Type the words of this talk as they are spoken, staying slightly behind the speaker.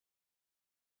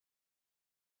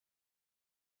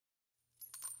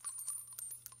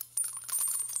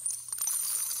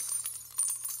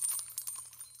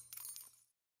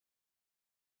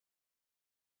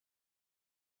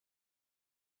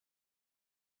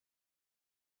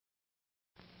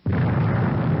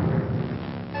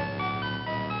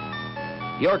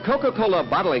Your Coca-Cola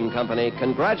bottling company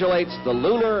congratulates the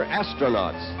lunar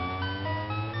astronauts.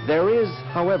 There is,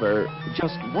 however,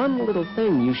 just one little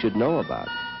thing you should know about.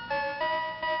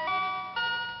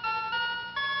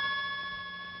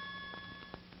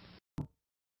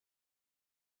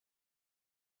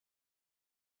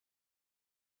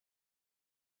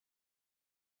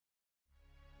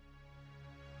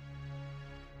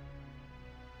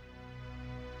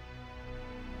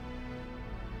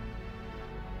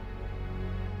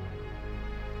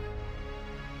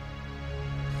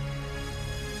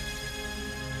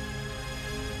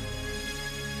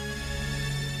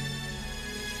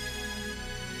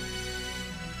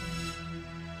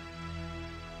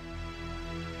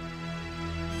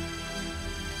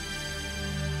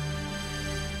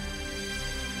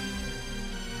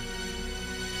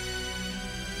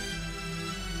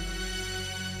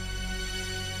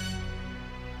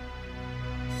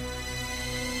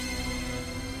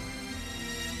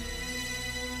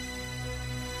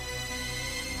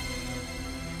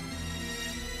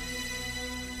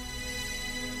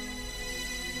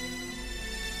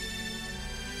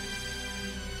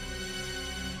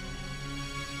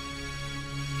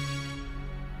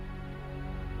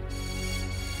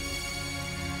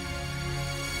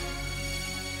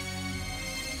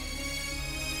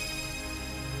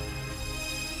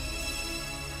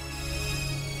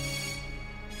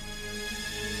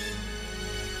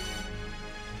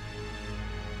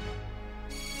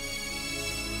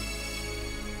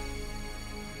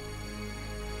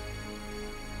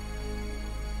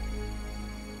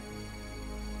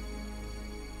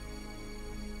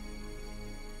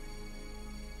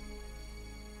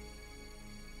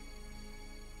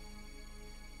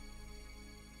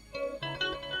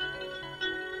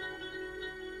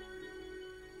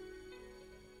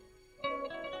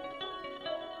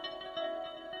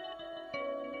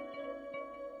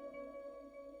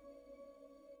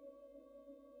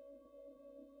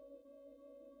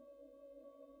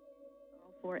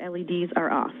 All 4 LEDs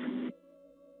are off.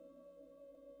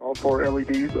 All 4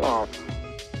 LEDs off.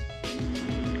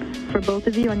 For both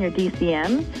of you on your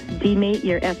DCMs, demate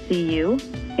your SCU,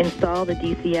 install the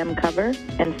DCM cover,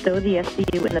 and stow the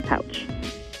SCU in the pouch.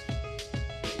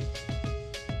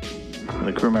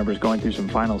 The crew members going through some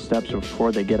final steps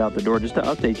before they get out the door. Just to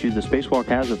update you, the spacewalk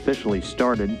has officially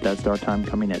started. That start time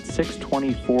coming at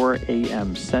 6:24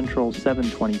 a.m. Central,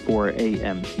 7:24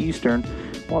 a.m. Eastern,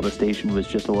 while the station was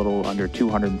just a little under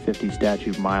 250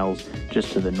 statute miles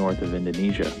just to the north of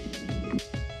Indonesia.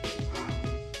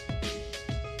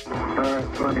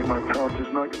 Alright, so I need my pouch.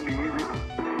 It's not going to be easy.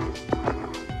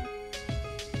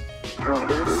 Oh,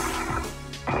 there it is.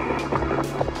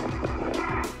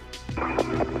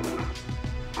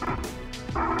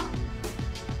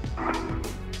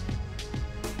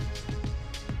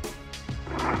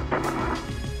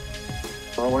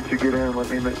 Well, once you get in, let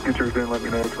me get yours in, let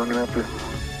me know, because I'm going to have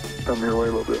to come your way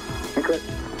a little bit. Okay.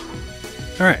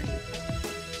 All right.